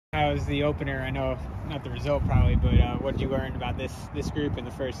How was the opener? I know not the result probably, but what did you learn about this group in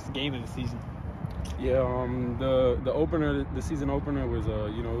the first game of the season? Yeah, the opener, the season opener was it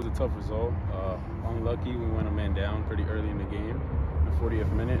was a tough result. Unlucky, we went a man down pretty early in the game, the 40th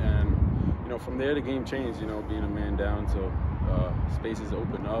minute, and from there the game changed. Being a man down, so spaces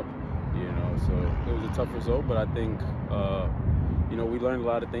opened up. So it was a tough result, but I think we learned a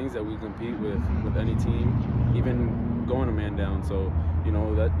lot of things that we compete with any team, even going a man down. So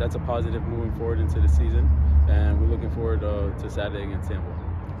that's a positive moving forward into the season, and we're looking forward to Saturday against Tampa.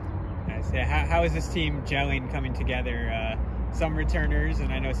 Nice. Yeah, how is this team gelling, coming together? Some returners,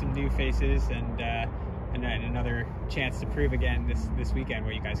 and I know some new faces, and another chance to prove again this weekend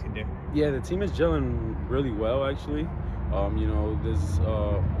what you guys can do. Yeah, the team is gelling really well, actually. There's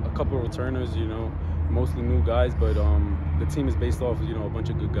a couple of returners, mostly new guys, but the team is based off, a bunch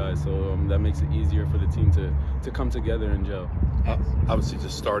of good guys, so that makes it easier for the team to come together and gel. Obviously,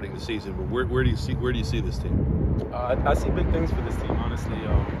 just starting the season, but where do you see this team? I see big things for this team, honestly.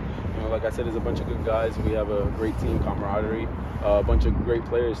 Like I said, there's a bunch of good guys. We have a great team camaraderie, a bunch of great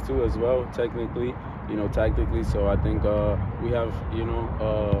players too, as well. Technically, tactically. So I think we have,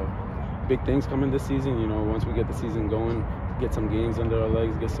 big things coming this season. Once we get the season going, get some games under our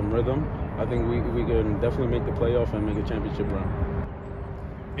legs, get some rhythm, I think we can definitely make the playoff and make a championship run.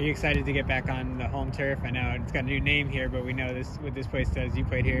 Are you excited to get back on the home turf? I know it's got a new name here, but we know what this place does. You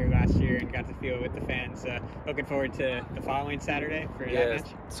played here last year and got to feel it with the fans. Looking forward to the following Saturday for that match?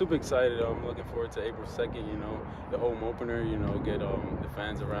 Super excited. I'm looking forward to April 2nd, the home opener, get the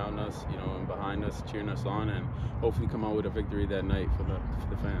fans around us, and behind us, cheering us on, and hopefully come out with a victory that night for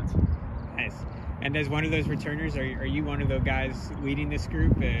the fans. Nice. And as one of those returners, are you one of the guys leading this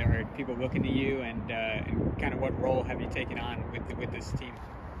group? Are people looking to you, and kind of what role have you taken on with this team?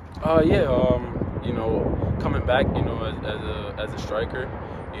 Coming back, as a striker,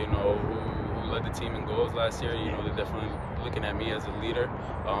 who led the team in goals last year, they're definitely looking at me as a leader.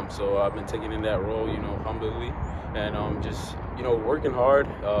 So I've been taking in that role, humbly, and just, working hard,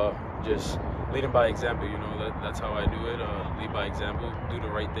 just leading by example. That's how I do it. Lead by example, do the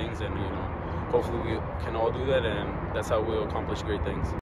right things, and hopefully we can all do that, and that's how we'll accomplish great things.